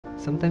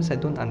sometimes I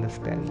don't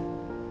understand.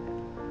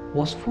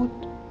 Was food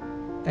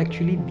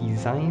actually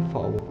designed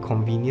for our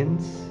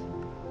convenience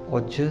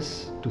or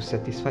just to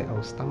satisfy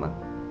our stomach?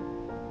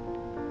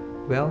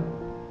 Well,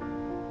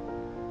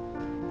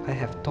 I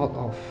have thought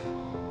of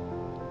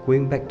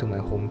going back to my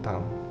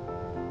hometown.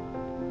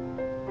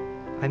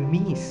 I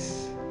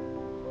miss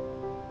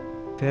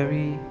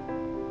very,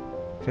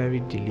 very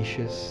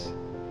delicious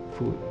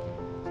food.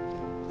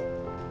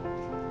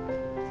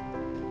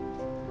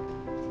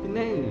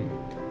 Penang,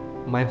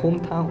 my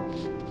hometown,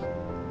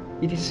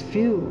 it is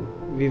filled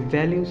with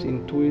values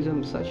in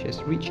tourism such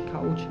as rich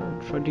culture,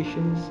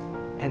 traditions,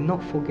 and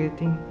not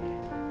forgetting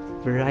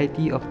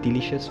variety of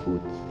delicious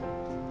foods.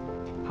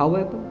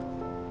 However,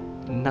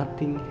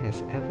 nothing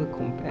has ever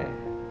compared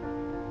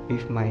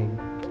with my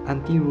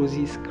Auntie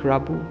Rosie's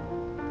kerabu.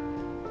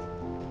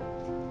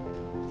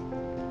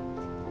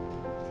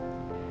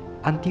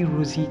 Auntie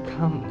Rosie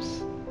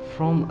comes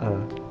from a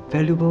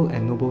valuable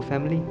and noble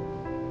family.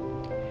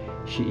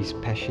 She is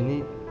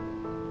passionate,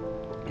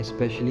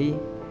 especially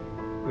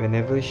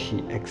whenever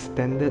she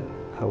extended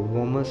her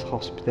warmest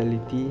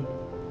hospitality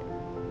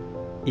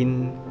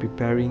in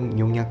preparing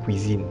Nyonya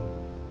cuisine.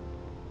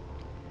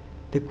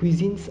 The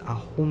cuisines are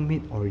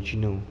homemade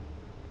original.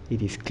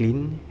 It is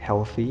clean,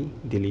 healthy,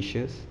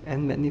 delicious,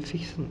 and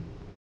magnificent.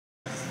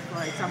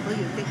 For example,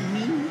 you take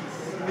mint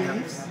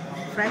leaves,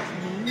 fresh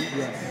mint,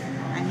 Yes.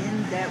 and then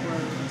that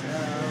will,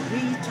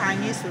 we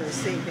Chinese will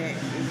say that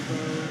it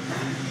will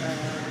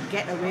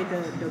get away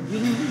the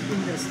wind in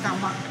the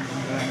stomach.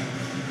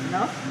 You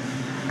know?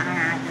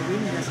 The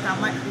wind in the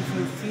stomach, if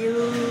you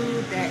feel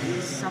there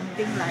is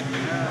something like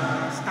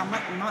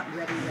stomach not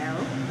very well,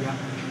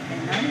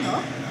 and then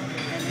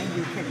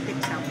you can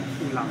take some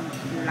ulam.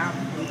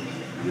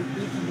 You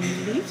eat mint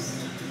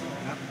leaves,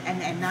 and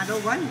another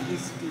one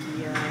is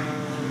the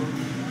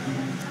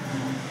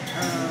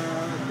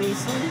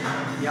basil.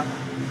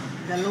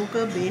 The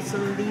local basil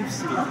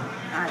leaves,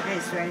 that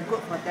is very good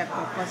for that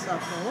purpose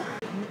also.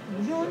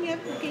 Nyonya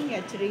cooking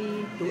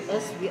actually, to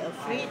us, we are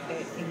afraid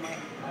that it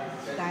might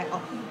die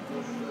off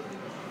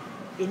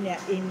in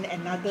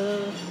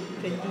another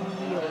 20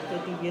 or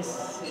 30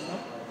 years,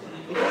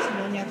 because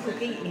Nyonya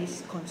cooking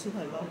is consume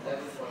a lot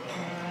of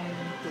time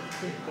to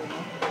cook,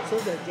 so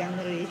the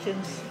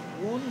generations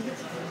won't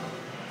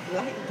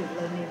like to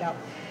learn it up.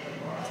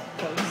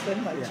 For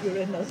instance, my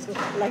children also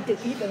like to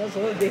eat and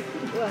also they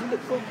want to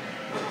cook.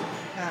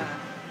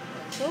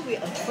 So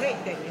we're afraid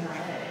that it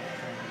might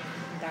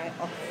die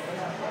off.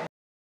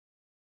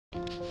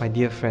 My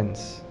dear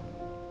friends,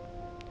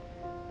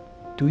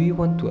 do we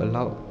want to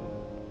allow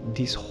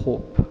this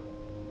hope,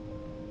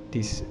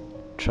 this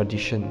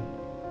tradition,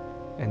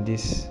 and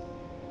these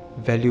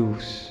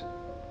values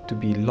to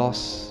be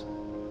lost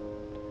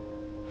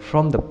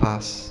from the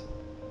past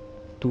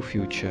to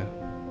future?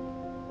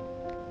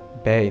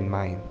 Bear in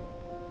mind,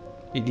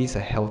 it is a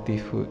healthy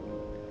food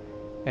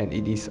and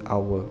it is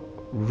our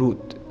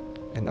root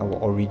and our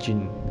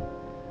origin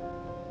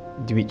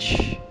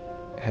which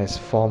has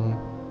formed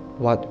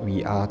what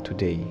we are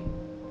today.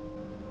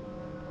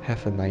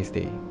 Have a nice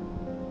day.